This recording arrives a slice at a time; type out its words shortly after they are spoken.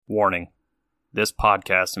Warning. This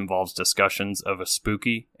podcast involves discussions of a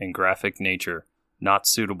spooky and graphic nature not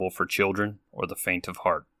suitable for children or the faint of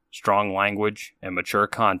heart. Strong language and mature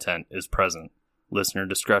content is present. Listener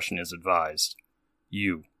discretion is advised.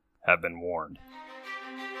 You have been warned.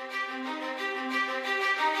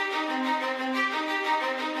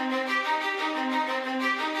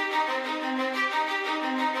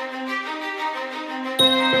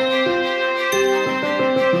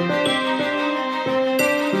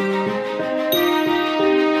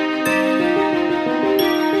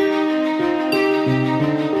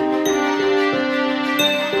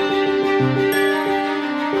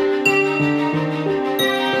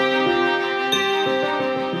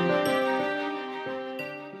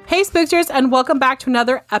 Hey Spooksters, and welcome back to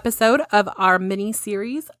another episode of our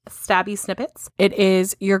mini-series, Stabby Snippets. It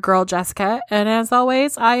is your girl, Jessica, and as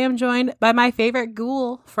always, I am joined by my favorite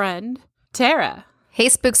ghoul friend, Tara. Hey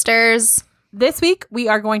Spooksters. This week, we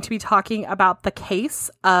are going to be talking about the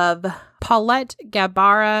case of Paulette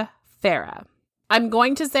Gebara Farah. I'm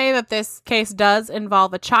going to say that this case does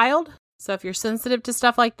involve a child, so if you're sensitive to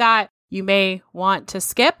stuff like that, you may want to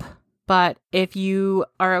skip. But if you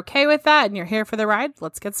are okay with that and you're here for the ride,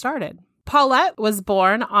 let's get started. Paulette was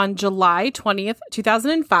born on July 20th,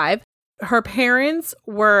 2005. Her parents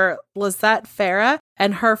were Lizette Farah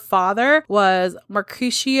and her father was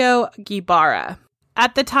Mercutio Gebara.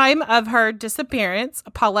 At the time of her disappearance,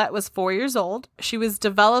 Paulette was 4 years old. She was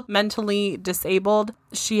developmentally disabled.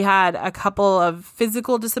 She had a couple of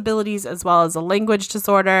physical disabilities as well as a language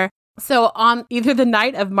disorder. So on either the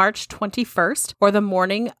night of March 21st or the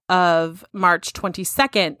morning of March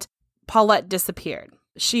 22nd, Paulette disappeared.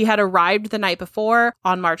 She had arrived the night before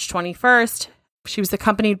on March 21st. She was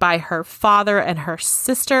accompanied by her father and her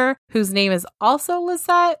sister, whose name is also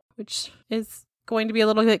Lizette, which is going to be a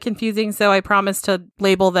little bit confusing. So I promise to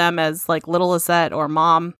label them as like little Lizette or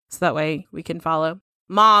mom, so that way we can follow.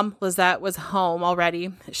 Mom, Lizette, was home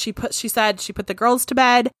already. She said she put the girls to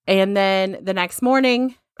bed, and then the next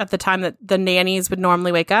morning, at the time that the nannies would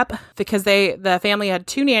normally wake up, because the family had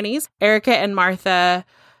two nannies, Erica and Martha,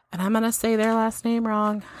 and I'm going to say their last name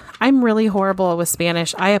wrong. I'm really horrible with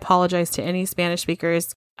Spanish. I apologize to any Spanish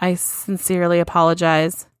speakers. I sincerely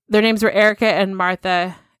apologize. Their names were Erica and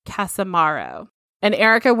Martha Casamaro. And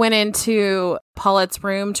Erica went into Paulette's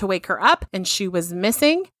room to wake her up, and she was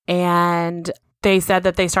missing. And they said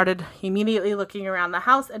that they started immediately looking around the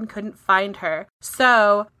house and couldn't find her.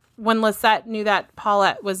 So when Lizette knew that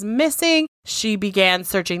Paulette was missing, she began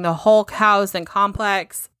searching the whole house and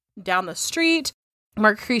complex down the street.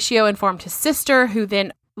 Mercutio informed his sister, who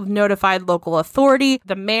then notified local authority.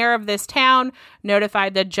 The mayor of this town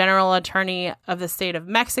notified the general attorney of the state of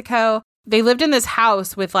Mexico. They lived in this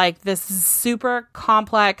house with like this super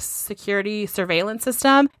complex security surveillance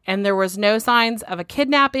system, and there was no signs of a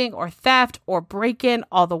kidnapping or theft or break-in.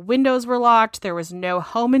 All the windows were locked. There was no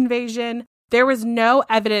home invasion. There was no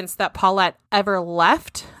evidence that Paulette ever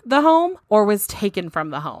left the home or was taken from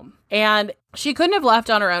the home. And she couldn't have left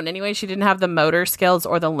on her own anyway. She didn't have the motor skills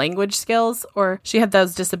or the language skills, or she had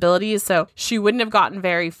those disabilities, so she wouldn't have gotten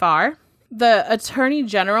very far. The Attorney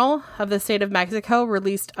General of the state of Mexico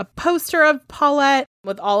released a poster of Paulette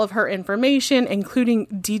with all of her information, including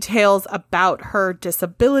details about her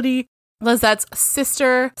disability. Lizette's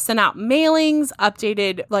sister sent out mailings,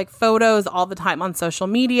 updated like photos all the time on social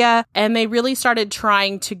media, and they really started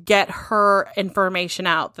trying to get her information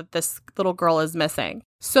out that this little girl is missing.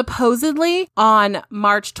 Supposedly, on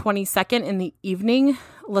March 22nd in the evening,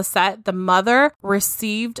 Lizette, the mother,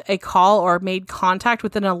 received a call or made contact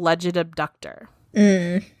with an alleged abductor.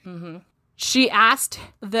 She asked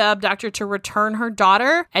the abductor to return her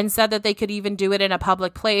daughter and said that they could even do it in a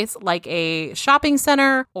public place like a shopping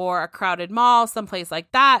center or a crowded mall, someplace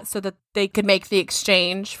like that, so that they could make the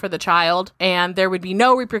exchange for the child and there would be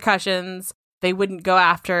no repercussions. They wouldn't go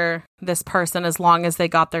after this person as long as they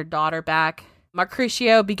got their daughter back.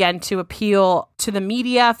 Mercutio began to appeal to the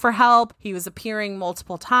media for help. He was appearing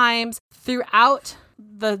multiple times. Throughout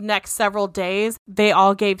the next several days, they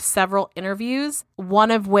all gave several interviews, one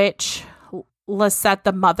of which Lizette,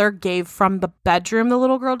 the mother, gave from the bedroom the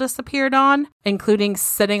little girl disappeared on, including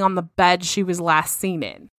sitting on the bed she was last seen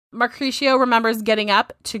in. Mercutio remembers getting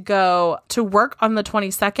up to go to work on the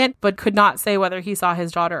 22nd, but could not say whether he saw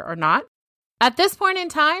his daughter or not. At this point in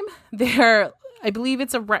time, I believe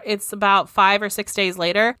it's about 5 or 6 days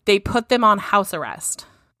later, they put them on house arrest.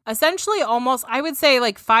 Essentially, almost, I would say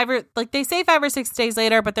they say 5 or 6 days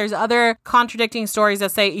later, but there's other contradicting stories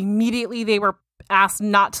that say immediately they were asked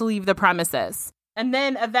not to leave the premises. And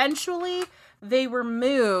then eventually they were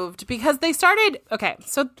moved because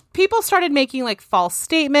so people started making like false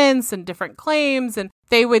statements and different claims, and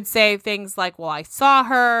they would say things like, well, I saw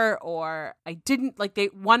her, or I didn't. Like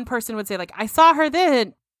one person would say like, I saw her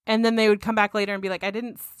then. And then they would come back later and be like, I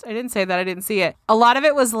didn't say that. I didn't see it. A lot of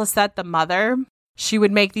it was Lisette, the mother. She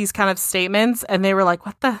would make these kind of statements and they were like,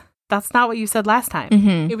 that's not what you said last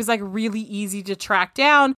time. It was like really easy to track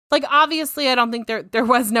down. Like, obviously, I don't think there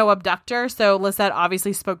was no abductor. So Lisette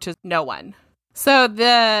obviously spoke to no one. So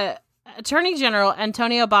the Attorney General,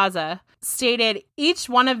 Antonio Baza, stated each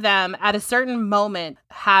one of them at a certain moment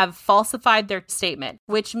have falsified their statement,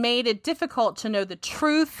 which made it difficult to know the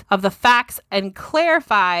truth of the facts and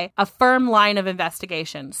clarify a firm line of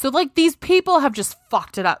investigation. So, like, these people have just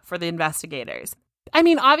fucked it up for the investigators. I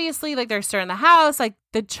mean, obviously, like, they're stirring the house. Like,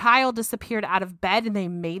 the child disappeared out of bed and they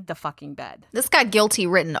made the fucking bed. This got guilty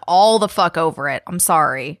written all the fuck over it. I'm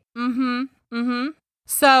sorry.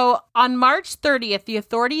 So on March 30th, the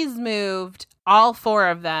authorities moved all four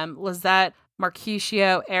of them, Lizette,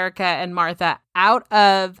 Mercutio, Erica, and Martha, out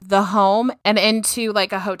of the home and into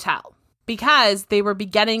like a hotel because they were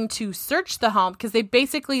beginning to search the home because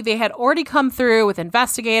they had already come through with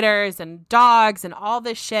investigators and dogs and all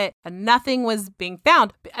this shit and nothing was being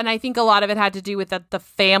found. And I think a lot of it had to do with that the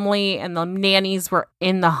family and the nannies were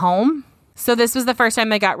in the home. So this was the first time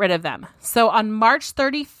they got rid of them. So on March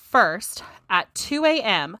 31st at 2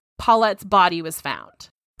 a.m., Paulette's body was found.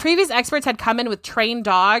 Previous experts had come in with trained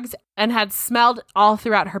dogs and had smelled all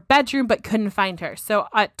throughout her bedroom but couldn't find her. So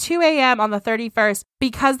at 2 a.m. on the 31st,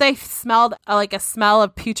 because they smelled like a smell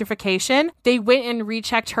of putrefaction, they went and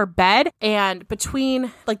rechecked her bed, and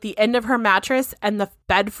between like the end of her mattress and the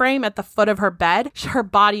bed frame at the foot of her bed, her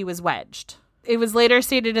body was wedged. It was later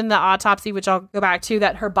stated in the autopsy, which I'll go back to,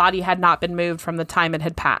 that her body had not been moved from the time it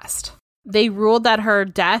had passed. They ruled that her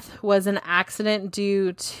death was an accident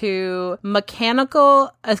due to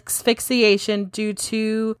mechanical asphyxiation due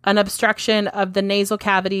to an obstruction of the nasal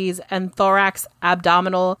cavities and thorax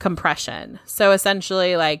abdominal compression. So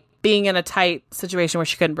essentially like being in a tight situation where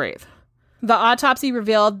she couldn't breathe. The autopsy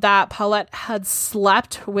revealed that Paulette had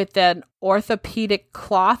slept with an orthopedic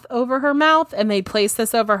cloth over her mouth, and they placed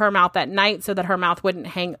this over her mouth at night so that her mouth wouldn't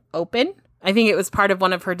hang open. I think it was part of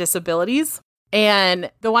one of her disabilities. And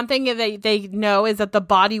the one thing that they know is that the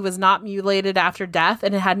body was not mutilated after death,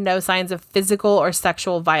 and it had no signs of physical or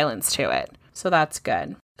sexual violence to it. So that's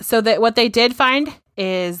good. So that what they did find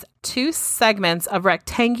is 2 segments of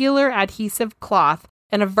rectangular adhesive cloth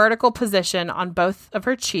in a vertical position on both of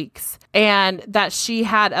her cheeks, and that she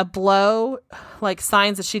had a blow, like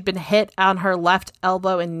signs that she'd been hit on her left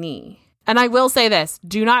elbow and knee. And I will say this,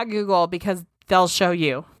 do not Google because they'll show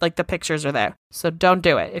you, like the pictures are there. So don't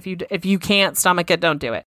do it. If you can't stomach it, don't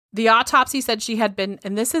do it. The autopsy said she had been,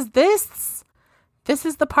 and this is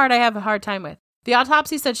the part I have a hard time with. The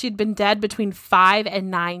autopsy said she'd been dead between 5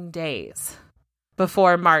 and 9 days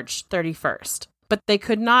before March 31st. But they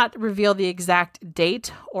could not reveal the exact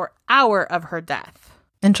date or hour of her death.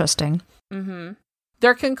 Interesting.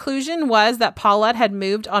 Their conclusion was that Paulette had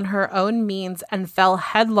moved on her own means and fell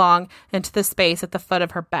headlong into the space at the foot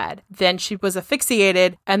of her bed. Then she was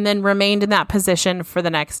asphyxiated and then remained in that position for the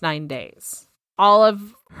next 9 days. All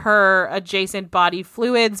of her adjacent body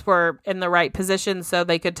fluids were in the right position, so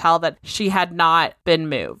they could tell that she had not been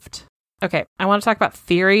moved. Okay, I want to talk about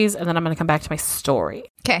theories, and then I'm going to come back to my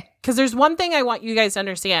story. Okay. Because there's one thing I want you guys to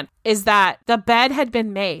understand, is that the bed had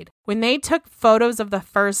been made. When they took photos of the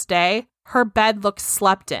first day, her bed looked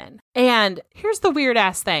slept in. And here's the weird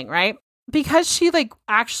ass thing, right? Because she like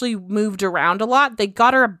actually moved around a lot, they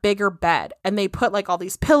got her a bigger bed and they put like all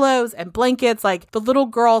these pillows and blankets. Like the little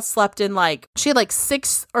girl slept in she had like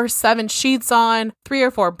 6 or 7 sheets on, 3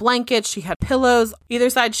 or 4 blankets. She had pillows either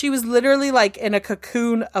side. She was literally like in a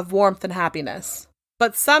cocoon of warmth and happiness.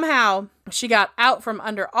 But somehow she got out from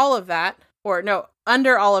under all of that,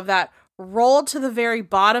 rolled to the very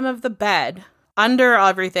bottom of the bed, under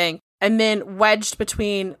everything, and then wedged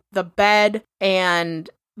between the bed and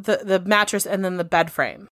the mattress and then the bed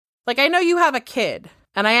frame. Like, I know you have a kid,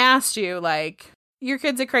 and I asked you, like, your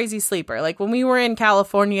kid's a crazy sleeper. Like, when we were in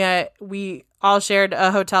California, we all shared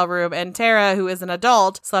a hotel room, and Tara, who is an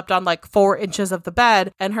adult, slept on like 4 inches of the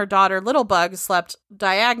bed, and her daughter, Little Bug, slept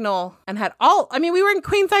diagonal and had we were in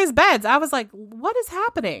queen size beds. I was like, what is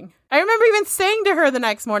happening? I remember even saying to her the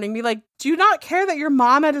next morning, be like, do you not care that your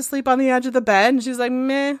mom had to sleep on the edge of the bed? And she was like,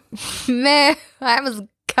 meh. Meh. I was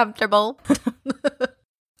comfortable.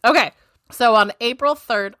 Okay. So on April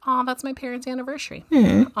 3rd, that's my parents' anniversary.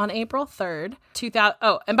 On April 3rd, 2000.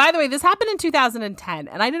 Oh, and by the way, this happened in 2010.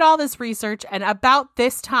 And I did all this research. And about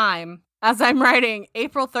this time, as I'm writing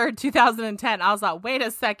April 3rd, 2010, I was like, wait a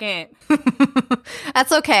second.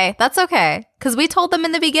 That's okay. That's okay. Because we told them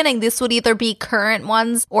in the beginning this would either be current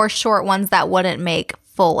ones or short ones that wouldn't make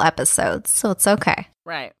full episodes, so it's okay.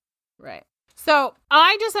 Right. So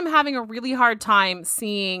I just am having a really hard time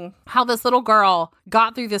seeing how this little girl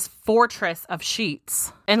got through this fortress of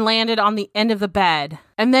sheets and landed on the end of the bed.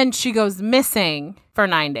 And then she goes missing for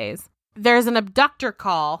 9 days. There's an abductor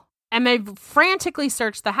call and they frantically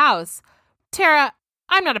search the house. Tara,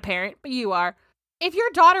 I'm not a parent, but you are. If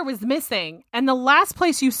your daughter was missing and the last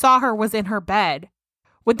place you saw her was in her bed,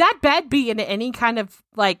 would that bed be in any kind of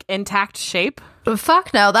like intact shape?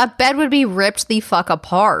 Fuck no, that bed would be ripped the fuck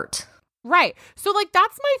apart. Right. So like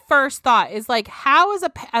that's my first thought is like how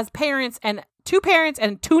as parents and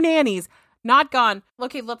two nannies not gone,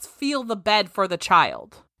 okay, let's feel the bed for the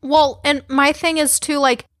child. Well, and my thing is too,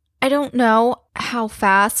 like, I don't know how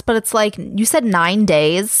fast, but it's like you said 9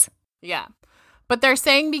 days. Yeah. But they're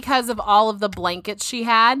saying because of all of the blankets she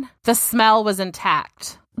had, the smell was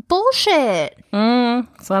intact. Bullshit.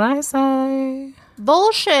 That's what I say.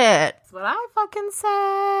 Bullshit. That's what I fucking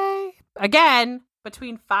say. Again,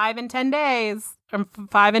 between 5 and 10 days, or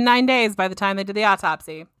 5 and 9 days by the time they did the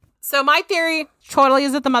autopsy. So my theory totally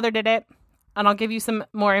is that the mother did it. And I'll give you some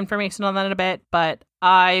more information on that in a bit. But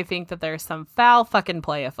I think that there's some foul fucking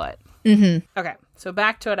play afoot. Mm-hmm. Okay, so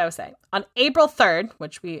back to what I was saying. On April 3rd,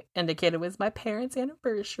 which we indicated was my parents'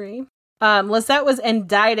 anniversary, Lisette was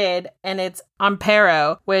indicted and it's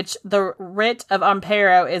amparo, which the writ of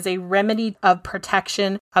amparo is a remedy of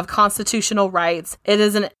protection of constitutional rights. It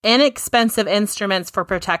is an inexpensive instrument for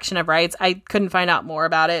protection of rights. I couldn't find out more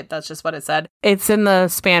about it. That's just what it said. It's in the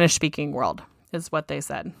Spanish-speaking world, is what they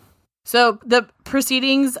said. So the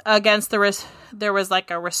proceedings against there was like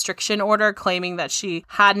a restriction order claiming that she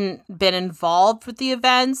hadn't been involved with the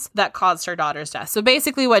events that caused her daughter's death. So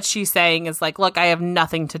basically what she's saying is like, look, I have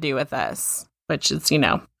nothing to do with this, which is,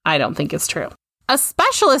 I don't think is true. A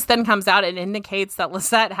specialist then comes out and indicates that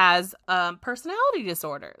Lisette has personality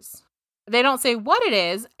disorders. They don't say what it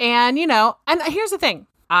is. And, and here's the thing.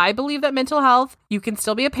 I believe that mental health, you can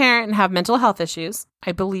still be a parent and have mental health issues.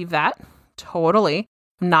 I believe that. Totally.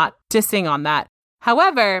 I'm not dissing on that.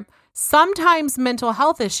 However, sometimes mental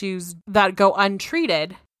health issues that go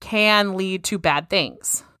untreated can lead to bad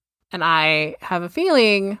things. And I have a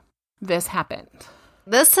feeling this happened.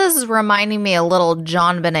 This is reminding me a little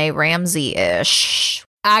John Benet Ramsey-ish.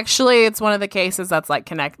 Actually, it's one of the cases that's like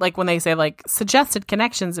when they say like suggested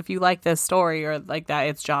connections, if you like this story or like that,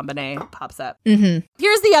 it's John Benet pops up. Mm-hmm.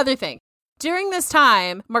 Here's the other thing. During this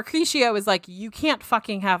time, Mercutio is like, you can't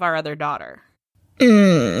fucking have our other daughter.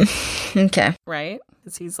 Okay. Right?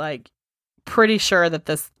 Because he's like pretty sure that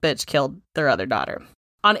this bitch killed their other daughter.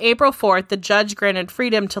 On April 4th, the judge granted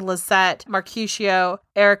freedom to Lisette, Mercutio,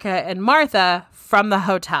 Erica, and Martha from the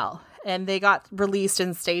hotel. And they got released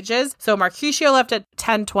in stages. So Mercutio left at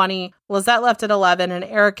 10:20, Lisette left at 11, and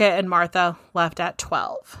Erica and Martha left at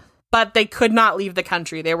 12. But they could not leave the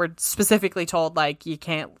country. They were specifically told, like, you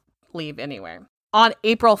can't leave anywhere. On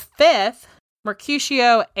April 5th,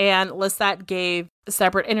 Mercutio and Lisette gave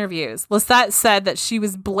separate interviews. Lisette said that she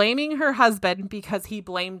was blaming her husband because he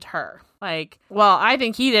blamed her. Like, well, I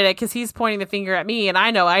think he did it because he's pointing the finger at me and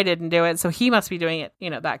I know I didn't do it, so he must be doing it,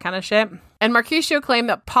 that kind of shit. And Mercutio claimed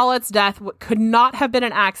that Paulette's death could not have been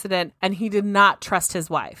an accident and he did not trust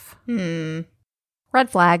his wife. Red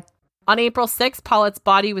flag. On April 6th, Paulette's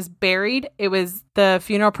body was buried. The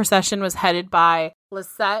funeral procession was headed by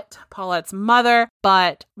Lisette, Paulette's mother,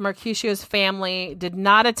 but Mercutio's family did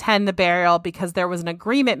not attend the burial because there was an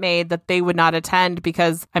agreement made that they would not attend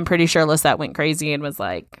because I'm pretty sure Lisette went crazy and was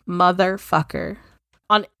like, motherfucker.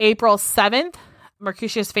 On April 7th,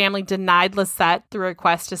 Mercutio's family denied Lisette the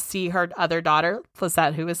request to see her other daughter,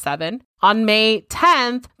 Lisette, who was 7. On May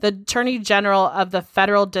 10th, the Attorney General of the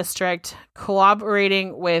Federal District,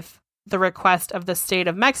 cooperating with the request of the state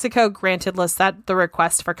of Mexico, granted Lisette the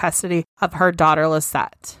request for custody of her daughter,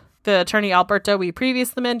 Lisette. The attorney Alberto, we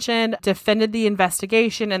previously mentioned, defended the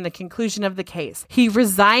investigation and the conclusion of the case. He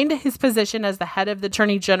resigned his position as the head of the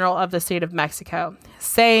Attorney General of the state of Mexico,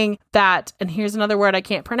 saying that, and here's another word I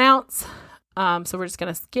can't pronounce, so we're just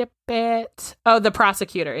going to skip it. Oh, the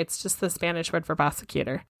prosecutor. It's just the Spanish word for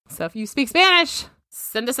prosecutor. So if you speak Spanish,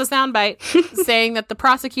 send us a soundbite saying that the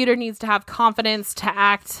prosecutor needs to have confidence to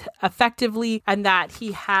act effectively and that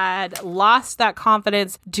he had lost that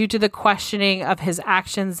confidence due to the questioning of his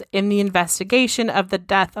actions in the investigation of the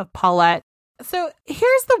death of Paulette. So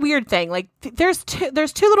here's the weird thing. Like there's two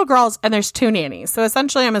little girls and there's 2 nannies. So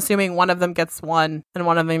essentially I'm assuming one of them gets one and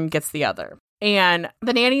one of them gets the other. And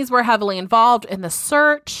the nannies were heavily involved in the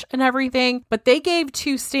search and everything, but they gave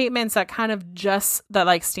two statements that kind of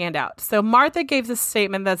stand out. So Martha gave this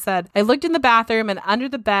statement that said, I looked in the bathroom and under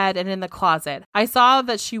the bed and in the closet. I saw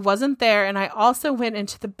that she wasn't there, and I also went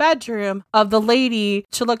into the bedroom of the lady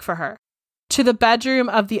to look for her. To the bedroom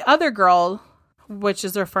of the other girl, which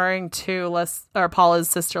is referring to Paula's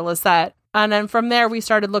sister, Lisette. And then from there, we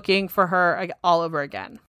started looking for her all over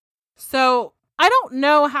again. So I don't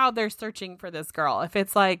know how they're searching for this girl. If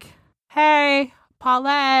it's like, hey,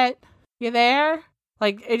 Paulette, you there?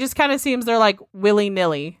 Like, it just kind of seems they're like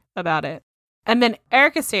willy-nilly about it. And then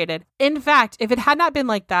Erica stated, in fact, if it had not been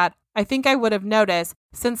like that, I think I would have noticed,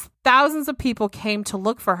 since thousands of people came to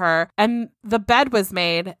look for her and the bed was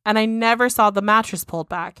made and I never saw the mattress pulled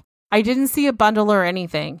back. I didn't see a bundle or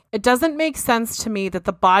anything. It doesn't make sense to me that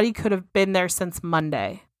the body could have been there since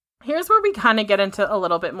Monday. Here's where we kind of get into a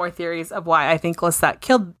little bit more theories of why I think Lisette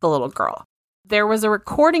killed the little girl. There was a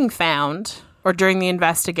recording found, or during the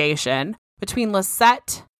investigation, between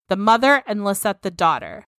Lisette, the mother, and Lisette, the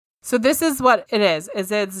daughter. So this is what it is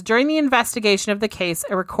it's during the investigation of the case,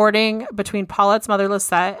 a recording between Paulette's mother,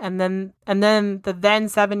 Lisette, and then the then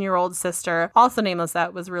 7-year-old sister, also named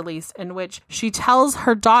Lisette, was released, in which she tells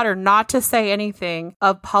her daughter not to say anything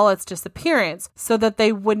of Paulette's disappearance so that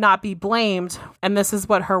they would not be blamed. And this is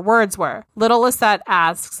what her words were. Little Lisette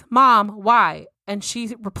asks, Mom, why? And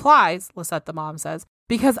she replies, Lisette, the mom says,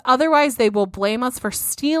 because otherwise they will blame us for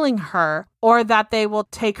stealing her, or that they will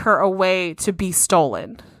take her away to be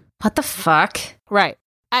stolen. What the fuck? Right.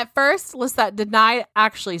 At first, Lisette denied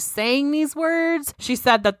actually saying these words. She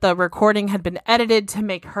said that the recording had been edited to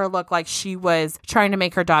make her look like she was trying to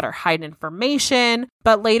make her daughter hide information.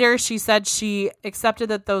 But later, she said she accepted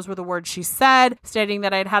that those were the words she said, stating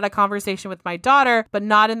that I'd had a conversation with my daughter, but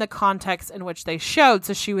not in the context in which they showed.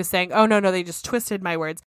 So she was saying, oh, no, they just twisted my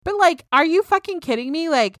words. But like, are you fucking kidding me?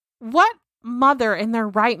 Like, what mother in their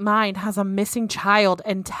right mind has a missing child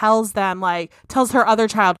and tells her other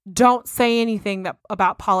child, don't say anything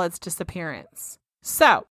about Paulette's disappearance?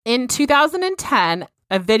 So in 2010,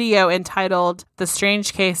 a video entitled The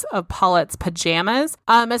Strange Case of Paulette's Pajamas,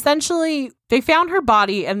 essentially they found her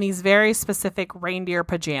body in these very specific reindeer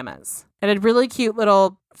pajamas. It had really cute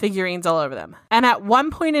little figurines all over them. And at one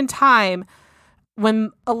point in time,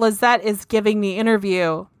 when Lisette is giving the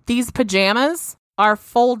interview, these pajamas are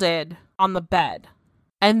folded on the bed,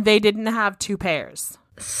 and they didn't have two pairs.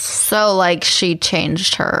 So, like, she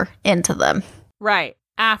changed her into them. Right,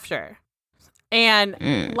 after.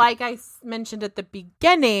 And like I mentioned at the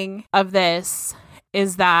beginning of this,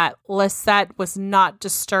 is that Lisette was not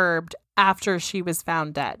disturbed after she was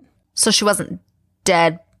found dead. So she wasn't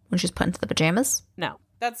dead when she was put into the pajamas? No.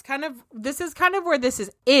 This is kind of where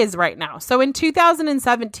this is right now. So in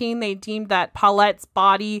 2017, they deemed that Paulette's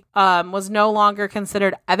body was no longer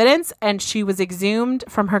considered evidence, and she was exhumed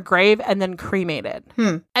from her grave and then cremated.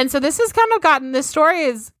 And so this story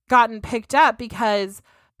has gotten picked up because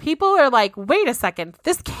people are like, wait a second,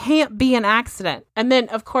 this can't be an accident. And then,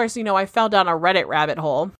 of course, I fell down a Reddit rabbit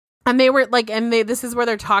hole. And they were like, this is where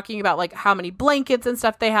they're talking about like how many blankets and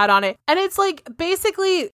stuff they had on it. And it's like,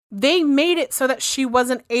 basically, they made it so that she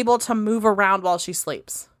wasn't able to move around while she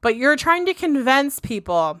sleeps. But you're trying to convince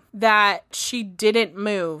people that she didn't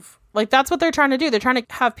move. Like, that's what they're trying to do. They're trying to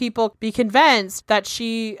have people be convinced that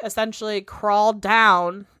she essentially crawled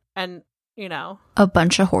down and, a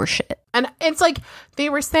bunch of horseshit. And it's like, they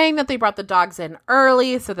were saying that they brought the dogs in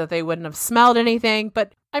early so that they wouldn't have smelled anything.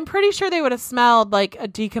 But I'm pretty sure they would have smelled like a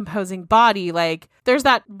decomposing body. Like, there's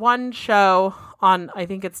that one show on, I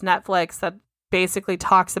think it's Netflix, that basically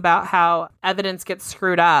talks about how evidence gets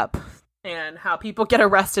screwed up and how people get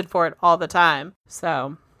arrested for it all the time.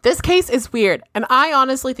 So this case is weird. And I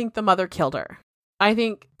honestly think the mother killed her. I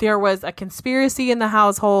think there was a conspiracy in the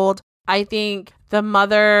household. I think the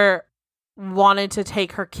mother wanted to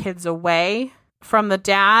take her kids away from the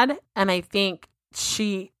dad. And I think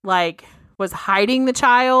she was hiding the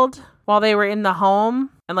child while they were in the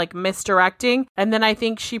home and misdirecting. And then I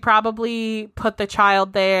think she probably put the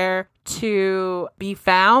child there to be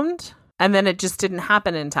found, and then it just didn't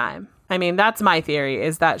happen in time. I mean, that's my theory,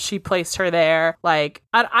 is that she placed her there. I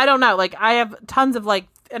don't know. I have tons of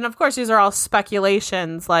and of course these are all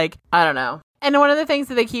speculations. I don't know. And one of the things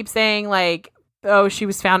that they keep saying, oh, she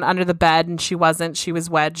was found under the bed, and she wasn't. She was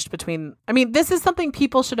wedged between. I mean, this is something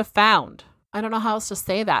people should have found. I don't know how else to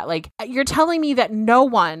say that. You're telling me that no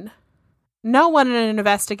one in an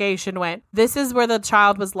investigation went, this is where the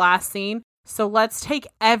child was last seen, so let's take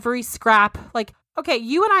every scrap. Okay,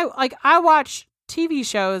 you and I watch TV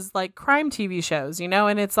shows, like crime TV shows, you know?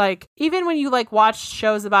 And it's like, even when you like watch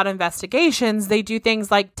shows about investigations, they do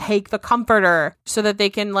things like take the comforter so that they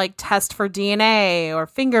can like test for DNA or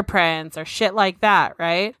fingerprints or shit like that,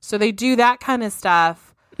 right? So they do that kind of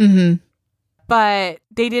stuff. Mm-hmm. But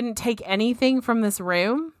they didn't take anything from this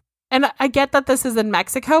room. And I get that this is in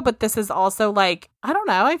Mexico, but this is also like, I don't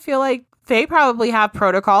know. I feel like they probably have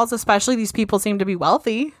protocols, especially these people seem to be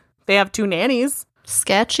wealthy. They have 2 nannies.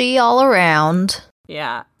 Sketchy all around.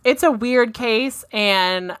 Yeah. It's a weird case.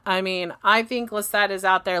 And I mean, I think Lisette is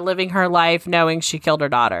out there living her life knowing she killed her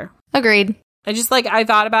daughter. Agreed. I just like, I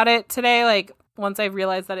thought about it today. Like once I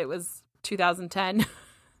realized that it was 2010,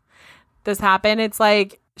 this happened. It's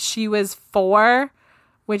like she was 4,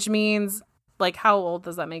 which means like, how old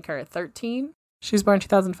does that make her? 13? She was born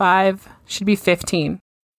 2005. She'd be 15.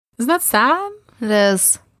 Isn't that sad? It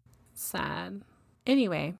is. Sad.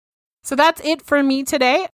 Anyway. So that's it for me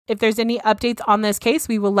today. If there's any updates on this case,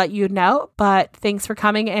 we will let you know. But thanks for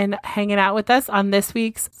coming and hanging out with us on this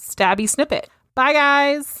week's Stabby Snippet. Bye,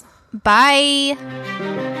 guys.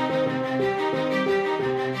 Bye.